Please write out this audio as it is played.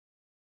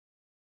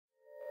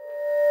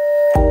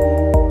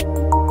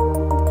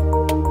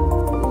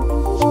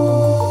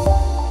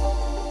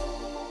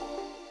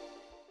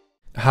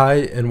Hi,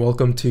 and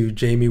welcome to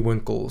Jaimie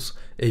Winkles,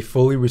 a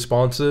fully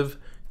responsive,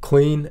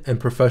 clean, and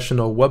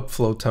professional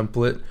Webflow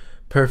template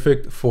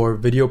perfect for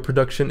video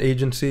production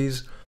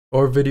agencies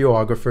or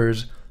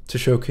videographers to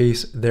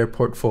showcase their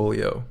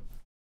portfolio.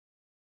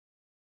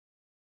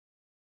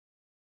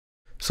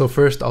 So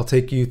first, I'll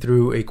take you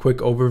through a quick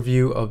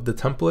overview of the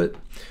template.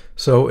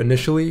 So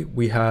initially,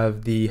 we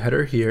have the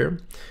header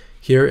here.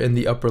 Here in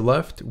the upper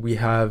left, we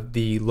have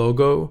the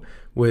logo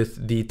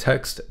with the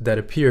text that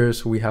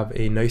appears. We have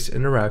a nice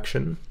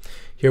interaction.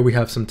 Here we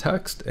have some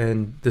text,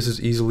 and this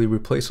is easily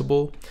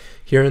replaceable.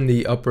 Here in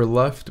the upper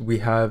left, we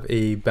have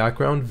a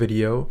background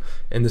video,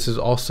 and this is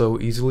also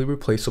easily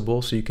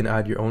replaceable, so you can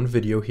add your own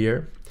video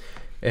here.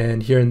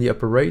 And here in the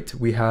upper right,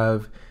 we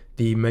have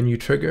the menu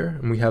trigger,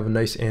 and we have a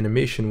nice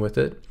animation with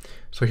it.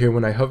 So here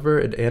when I hover,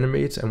 it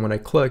animates, and when I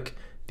click,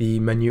 the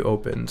menu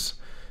opens.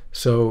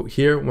 So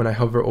here when I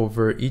hover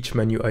over each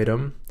menu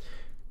item,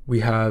 we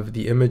have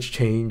the image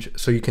change,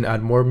 so you can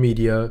add more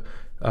media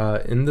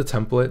in the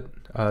template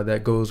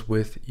that goes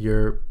with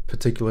your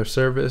particular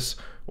service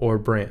or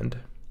brand.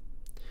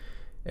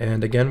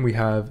 And again, we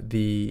have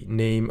the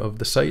name of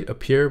the site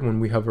appear when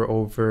we hover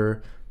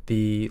over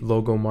the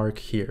logo mark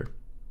here.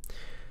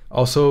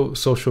 Also,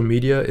 social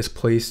media is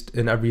placed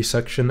in every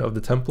section of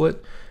the template,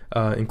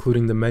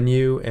 including the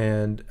menu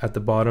and at the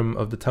bottom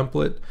of the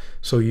template,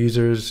 so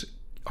users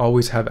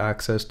always have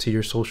access to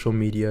your social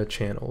media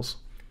channels.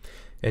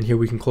 And here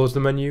we can close the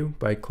menu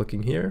by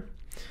clicking here,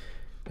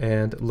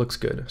 and it looks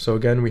good. So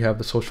again, we have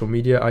the social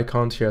media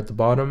icons here at the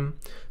bottom,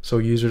 so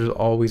users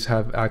always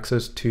have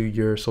access to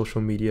your social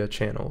media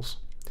channels.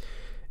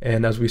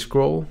 And as we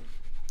scroll,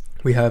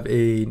 we have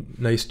a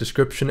nice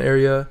description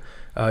area.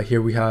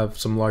 Here we have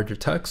some larger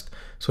text.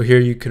 So here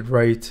you could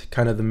write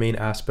kind of the main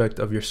aspect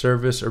of your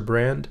service or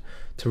brand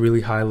to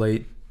really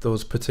highlight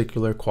those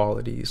particular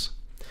qualities.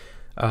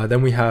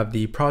 Then we have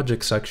the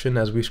project section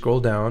as we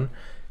scroll down,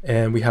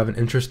 and we have an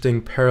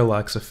interesting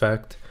parallax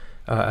effect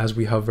as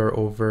we hover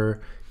over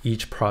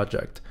each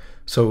project.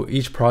 So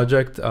each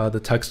project,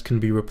 the text can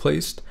be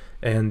replaced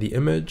and the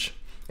image,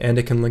 and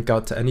it can link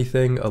out to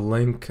anything, a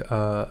link,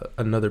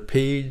 another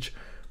page,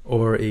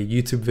 or a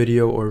YouTube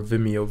video or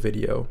Vimeo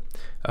video.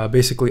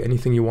 Basically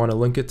anything you want to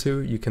link it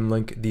to, you can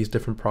link these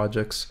different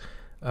projects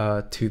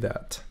to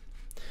that.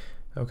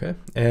 Okay,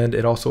 and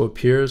it also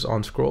appears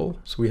on scroll,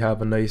 so we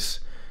have a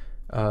nice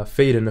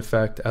fade in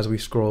effect as we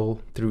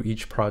scroll through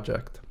each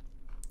project.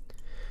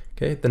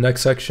 Okay, the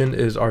next section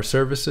is our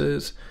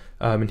services,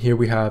 and here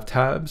we have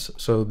tabs,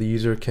 so the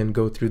user can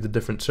go through the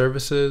different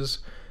services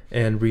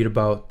and read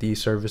about the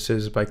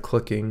services by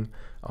clicking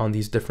on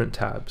these different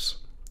tabs.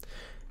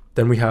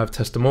 Then we have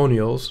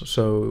testimonials,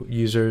 so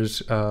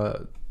users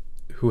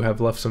who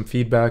have left some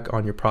feedback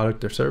on your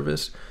product or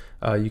service,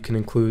 you can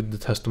include the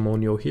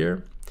testimonial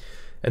here.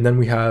 And then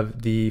we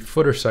have the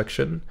footer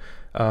section,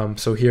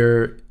 so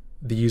here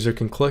the user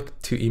can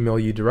click to email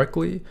you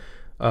directly,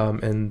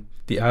 and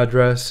the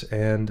address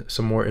and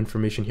some more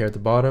information here at the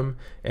bottom,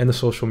 and the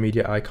social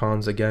media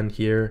icons again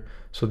here,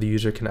 so the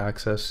user can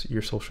access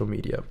your social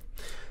media.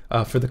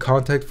 For the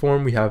contact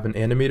form, we have an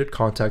animated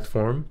contact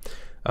form.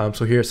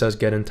 So here it says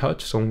get in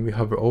touch, so when we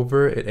hover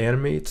over it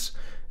animates,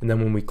 and then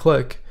when we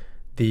click,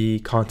 the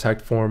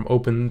contact form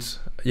opens.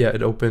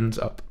 It opens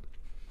up.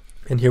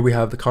 And here we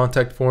have the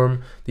contact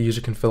form. The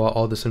user can fill out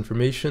all this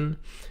information,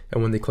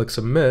 and when they click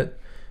submit,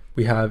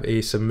 we have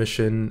a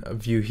submission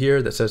view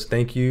here that says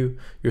thank you,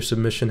 your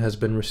submission has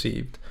been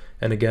received.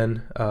 And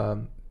again,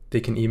 they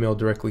can email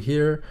directly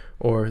here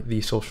or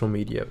the social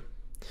media.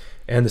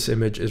 And this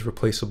image is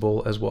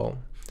replaceable as well.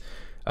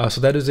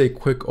 So that is a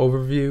quick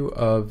overview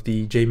of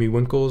the Jaimie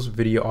Winkles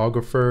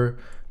Videographer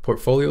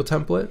portfolio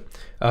template.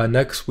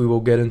 Next, we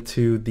will get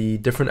into the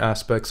different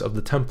aspects of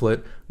the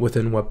template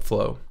within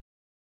Webflow.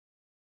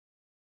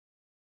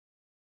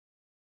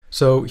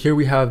 So here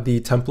we have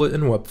the template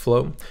in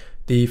Webflow.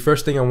 The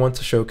first thing I want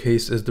to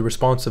showcase is the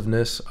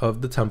responsiveness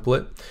of the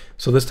template.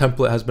 So this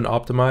template has been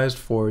optimized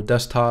for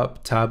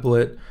desktop,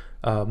 tablet,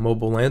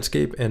 mobile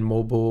landscape, and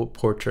mobile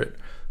portrait.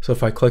 So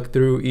if I click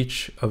through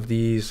each of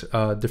these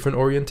different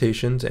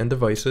orientations and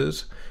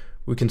devices,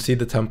 we can see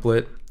the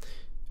template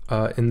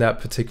in that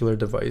particular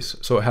device.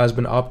 So it has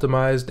been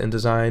optimized and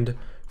designed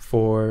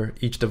for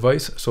each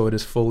device, so it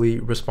is fully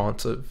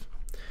responsive.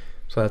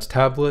 So that's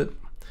tablet.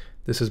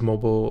 This is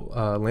mobile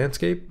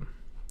landscape.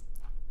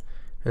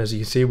 And as you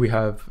can see, we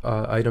have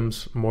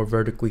items more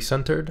vertically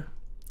centered.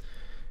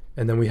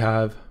 And then we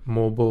have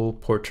mobile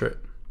portrait.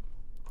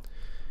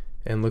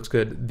 And looks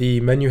good. The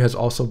menu has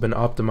also been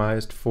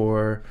optimized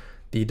for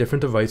the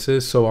different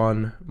devices. So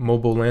on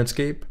mobile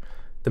landscape,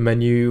 the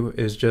menu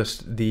is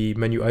just the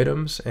menu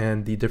items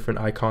and the different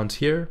icons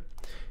here.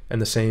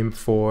 And the same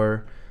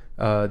for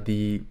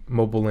the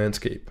mobile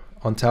landscape.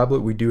 On tablet,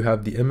 we do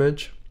have the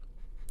image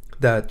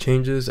that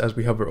changes as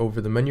we hover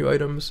over the menu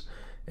items,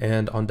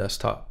 and on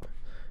desktop,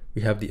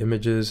 we have the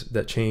images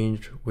that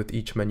change with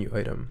each menu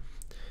item.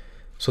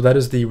 So that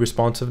is the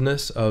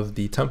responsiveness of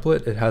the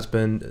template. It has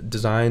been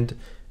designed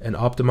and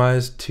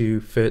optimized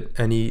to fit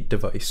any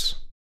device.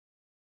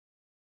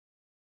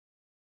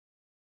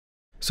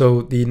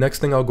 So the next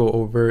thing I'll go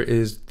over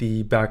is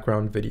the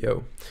background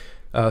video.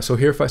 So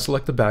here, if I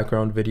select the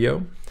background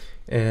video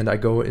and I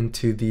go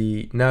into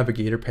the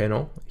Navigator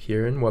panel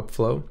here in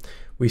Webflow,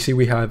 we see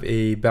we have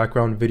a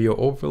background video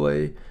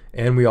overlay,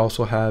 and we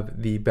also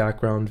have the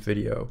background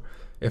video.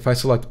 If I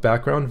select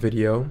background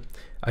video,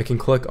 I can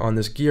click on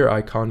this gear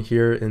icon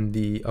here in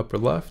the upper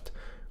left,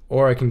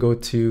 or I can go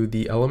to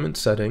the element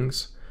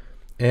settings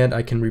and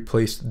I can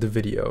replace the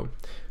video.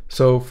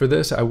 So for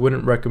this, I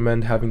wouldn't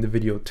recommend having the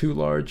video too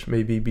large,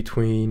 maybe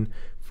between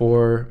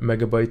 4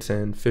 megabytes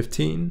and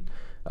 15,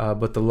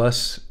 but the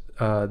less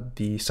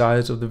the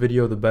size of the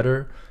video, the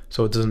better,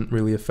 so it doesn't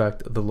really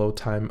affect the load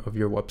time of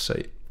your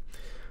website.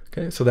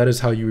 Okay, so that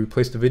is how you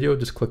replace the video.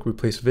 Just click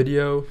replace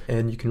video,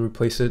 and you can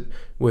replace it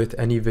with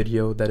any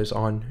video that is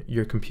on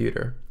your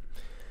computer.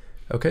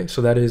 Okay,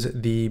 so that is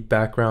the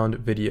background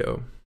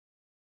video.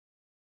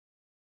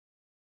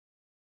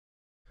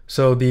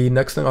 So the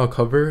next thing I'll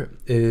cover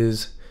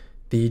is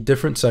the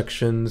different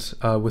sections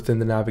within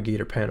the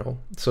Navigator panel.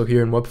 So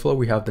here in Webflow,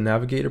 we have the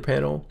Navigator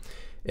panel,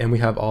 and we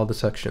have all the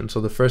sections.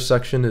 So the first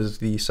section is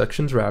the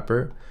sections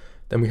wrapper.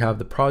 Then we have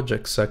the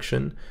projects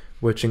section,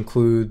 which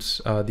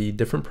includes the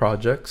different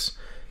projects,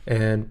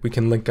 and we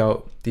can link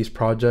out these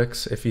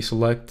projects. If you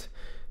select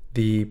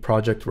the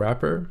project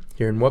wrapper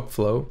here in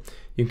Webflow,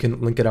 you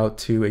can link it out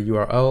to a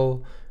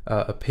URL,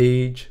 a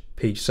page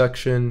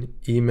section,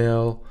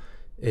 email,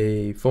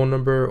 a phone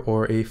number,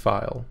 or a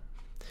file.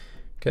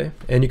 Okay,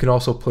 and you can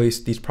also place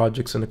these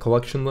projects in a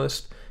collection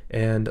list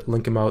and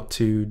link them out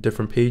to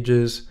different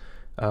pages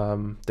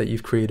that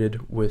you've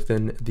created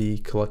within the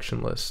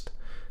collection list.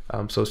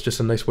 So it's just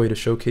a nice way to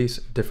showcase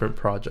different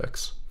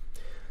projects.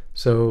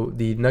 So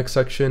the next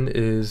section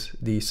is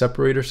the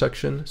separator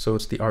section. So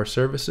it's the our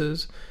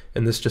services,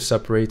 and this just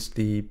separates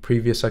the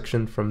previous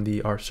section from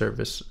the our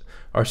services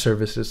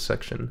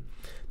section.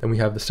 Then we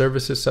have the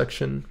services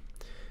section,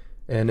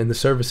 and in the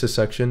services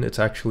section, it's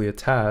actually a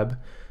tab.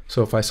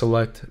 So if I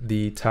select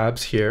the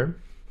tabs here,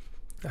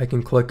 I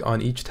can click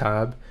on each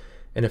tab,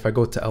 and if I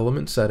go to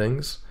element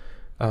settings,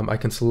 I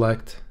can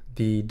select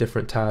the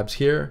different tabs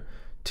here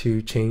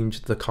to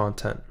change the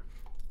content.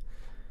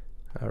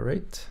 All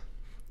right,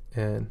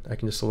 and I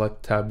can just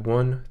select tab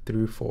 1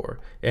 through 4,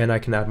 and I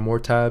can add more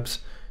tabs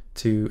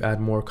to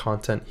add more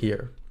content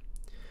here.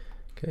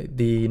 Okay,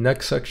 the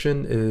next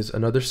section is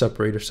another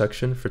separator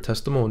section for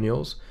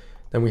testimonials.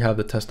 Then we have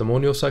the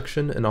testimonial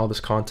section, and all this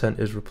content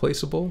is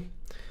replaceable.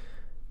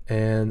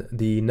 And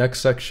the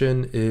next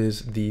section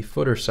is the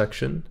footer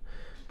section,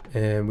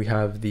 and we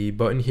have the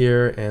button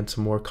here and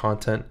some more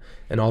content,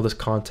 and all this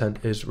content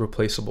is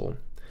replaceable.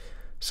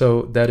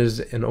 So that is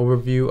an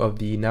overview of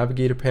the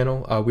Navigator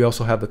panel. We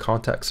also have the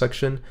contact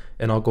section,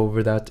 and I'll go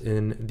over that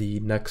in the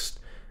next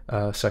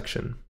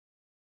section.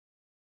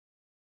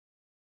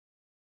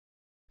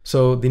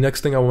 So the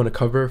next thing I want to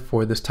cover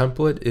for this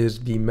template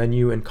is the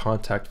menu and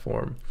contact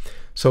form.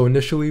 So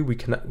initially we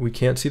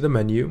can't see the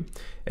menu,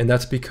 and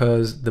that's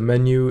because the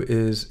menu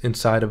is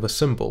inside of a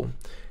symbol,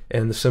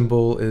 and the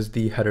symbol is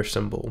the header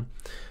symbol.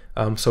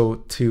 So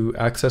to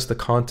access the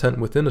content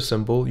within a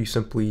symbol, you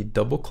simply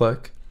double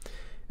click,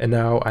 and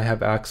now I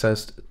have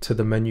access to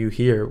the menu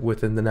here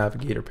within the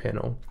Navigator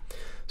panel.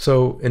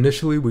 So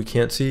initially we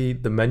can't see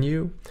the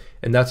menu,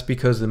 and that's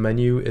because the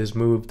menu is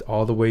moved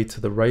all the way to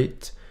the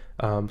right.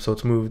 So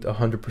it's moved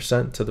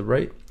 100% to the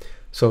right.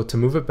 So to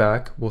move it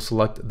back, we'll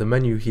select the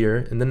menu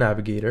here in the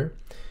Navigator,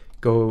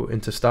 go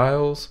into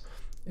styles,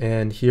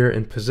 and here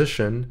in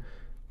position,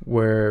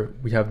 where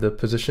we have the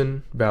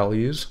position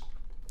values,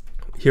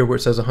 here where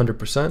it says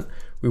 100%,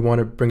 we want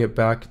to bring it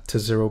back to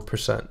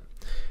 0%.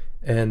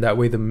 And that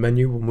way the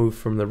menu will move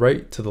from the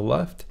right to the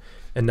left,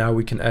 and now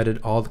we can edit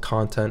all the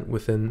content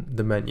within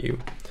the menu.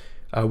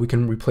 We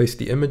can replace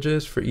the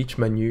images for each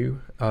menu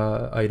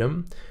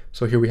item.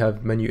 So here we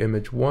have menu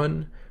image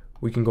 1.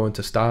 We can go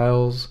into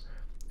styles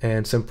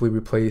and simply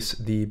replace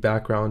the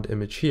background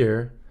image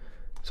here.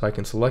 So I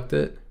can select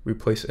it,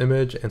 replace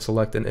image, and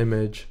select an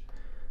image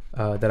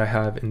that I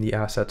have in the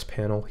assets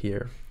panel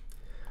here.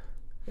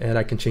 And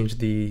I can change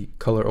the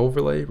color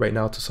overlay. Right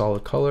now it's a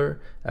solid color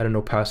at an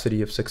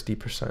opacity of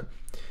 60%.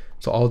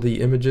 So all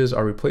the images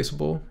are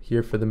replaceable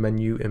here for the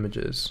menu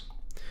images.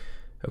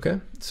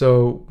 Okay,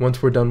 so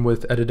once we're done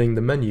with editing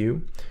the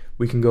menu,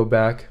 we can go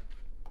back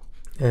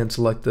and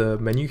select the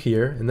menu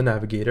here in the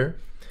Navigator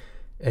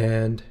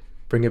and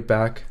bring it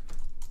back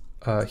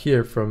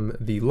here from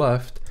the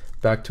left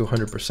back to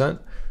 100%.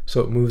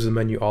 So it moves the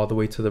menu all the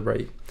way to the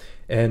right.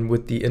 And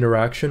with the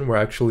interaction, we're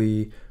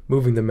actually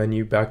moving the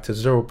menu back to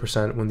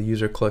 0% when the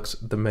user clicks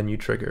the menu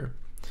trigger.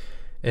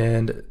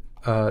 And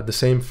the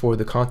same for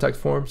the contact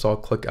form. So I'll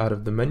click out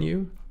of the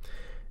menu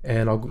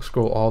and I'll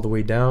scroll all the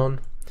way down,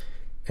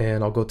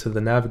 and I'll go to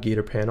the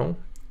Navigator panel.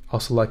 I'll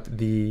select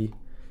the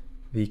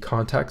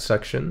contact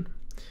section,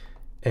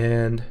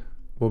 and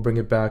we'll bring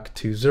it back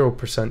to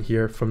 0%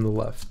 here from the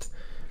left.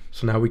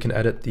 So now we can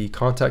edit the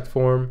contact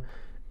form,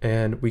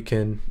 and we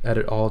can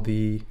edit all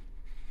the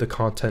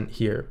content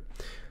here.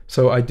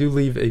 So I do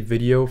leave a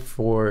video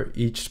for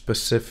each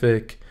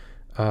specific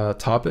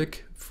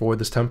topic for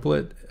this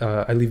template,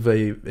 I leave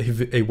a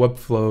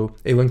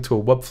link to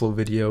a Webflow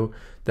video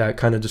that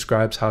kind of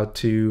describes how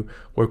to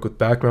work with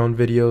background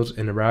videos,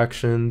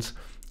 interactions,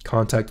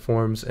 contact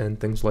forms,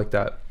 and things like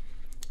that.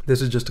 This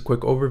is just a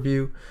quick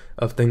overview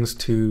of things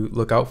to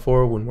look out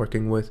for when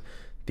working with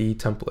the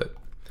template.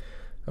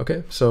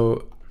 Okay,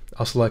 so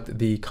I'll select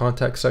the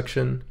contact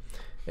section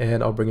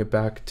and I'll bring it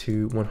back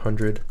to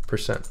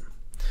 100%.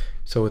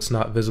 So it's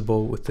not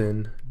visible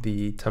within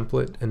the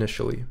template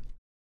initially.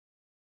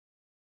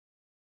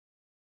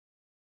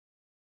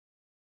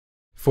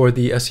 For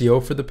the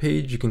SEO for the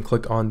page, you can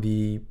click on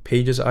the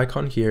pages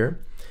icon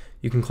here.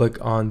 You can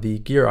click on the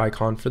gear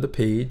icon for the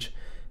page.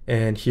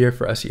 And here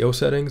for SEO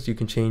settings, you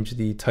can change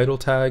the title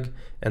tag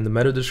and the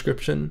meta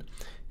description.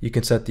 You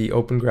can set the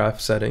open graph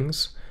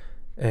settings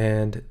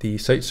and the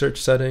site search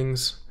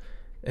settings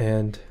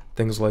and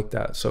things like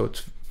that. So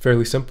it's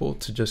fairly simple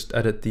to just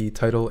edit the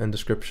title and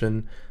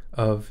description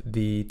of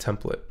the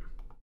template.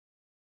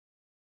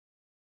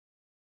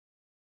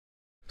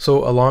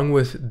 So along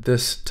with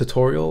this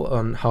tutorial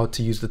on how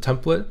to use the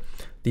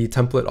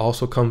template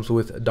also comes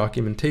with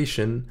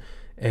documentation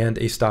and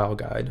a style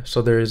guide.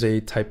 So there is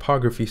a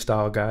typography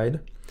style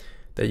guide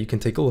that you can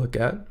take a look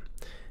at.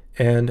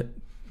 And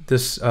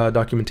this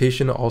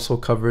documentation also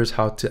covers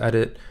how to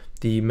edit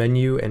the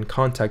menu and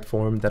contact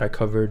form that I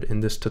covered in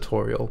this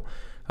tutorial.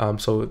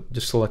 So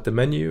just select the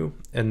menu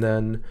and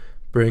then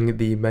bring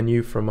the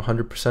menu from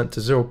 100% to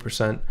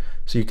 0%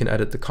 so you can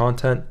edit the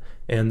content,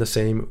 and the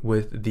same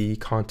with the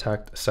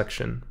contact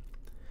section.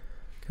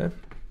 Okay,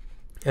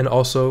 and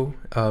also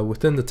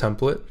within the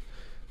template,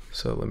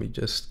 so let me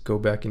just go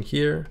back in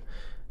here.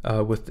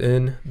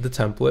 Within the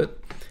template,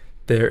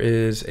 there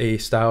is a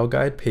style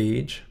guide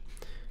page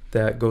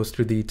that goes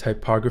through the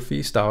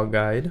typography style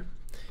guide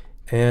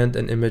and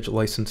an image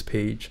license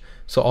page.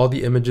 So all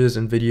the images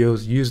and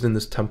videos used in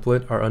this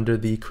template are under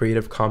the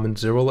Creative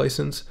Commons 0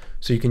 license,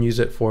 so you can use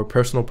it for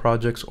personal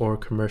projects or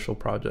commercial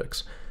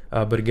projects.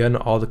 But again,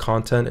 all the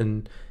content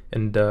and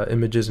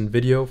images and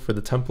video for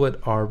the template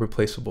are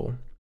replaceable.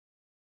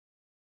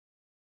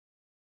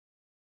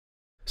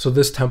 So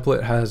this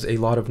template has a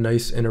lot of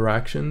nice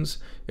interactions.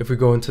 If we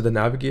go into the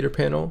Navigator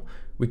panel,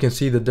 we can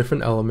see the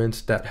different elements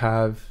that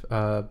have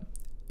an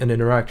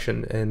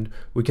interaction, and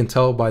we can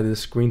tell by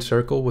this green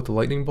circle with the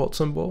lightning bolt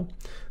symbol.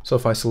 So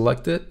if I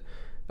select it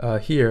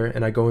here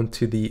and I go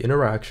into the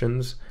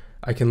interactions,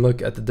 I can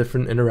look at the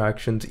different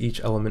interactions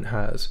each element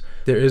has.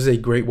 There is a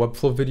great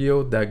Webflow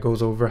video that goes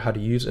over how to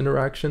use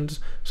interactions,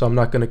 so I'm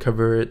not going to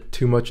cover it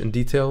too much in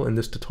detail in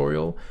this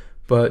tutorial,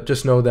 but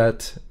just know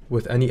that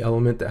with any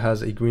element that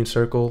has a green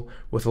circle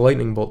with a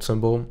lightning bolt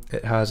symbol,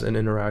 it has an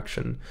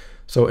interaction.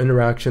 So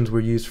interactions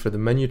were used for the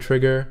menu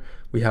trigger.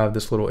 We have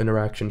this little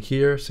interaction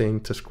here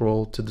saying to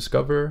scroll to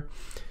discover,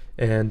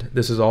 and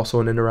this is also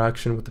an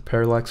interaction with the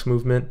parallax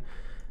movement,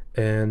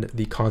 and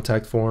the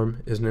contact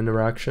form is an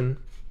interaction.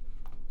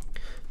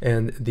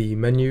 And the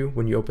menu,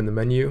 when you open the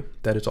menu,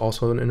 that is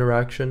also an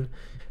interaction,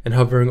 and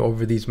hovering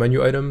over these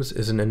menu items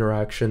is an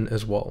interaction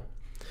as well.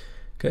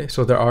 Okay,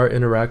 so there are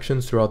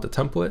interactions throughout the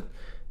template,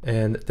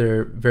 and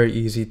they're very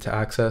easy to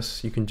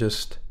access. You can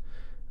just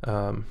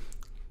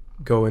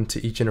go into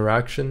each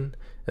interaction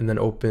and then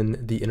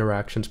open the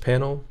interactions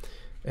panel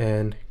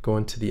and go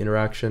into the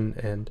interaction,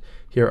 and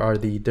here are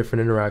the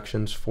different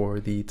interactions for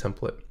the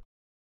template.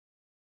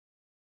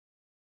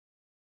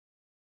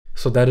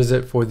 So that is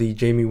it for the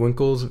Jaimie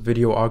Winkles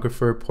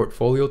Videographer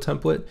Portfolio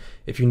template.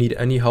 If you need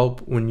any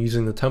help when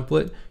using the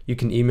template, you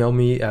can email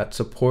me at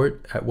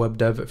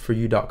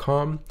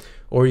support@webdevforyou.com,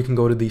 or you can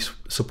go to the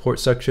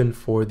support section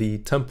for the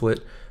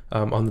template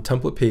on the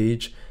template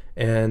page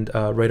and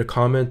write a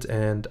comment,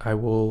 and I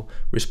will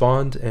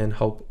respond and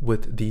help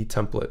with the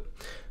template.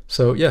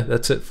 So yeah,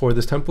 that's it for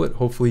this template.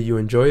 Hopefully you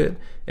enjoy it,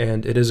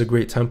 and it is a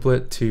great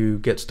template to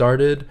get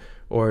started,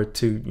 or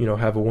to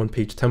have a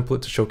one-page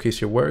template to showcase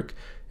your work.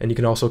 And you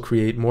can also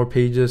create more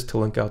pages to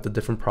link out the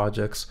different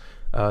projects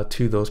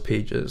to those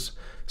pages.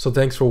 So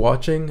thanks for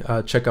watching.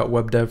 Check out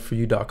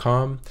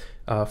webdevforyou.com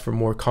for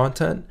more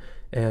content,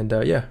 and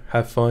yeah,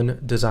 have fun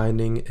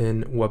designing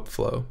in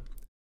Webflow.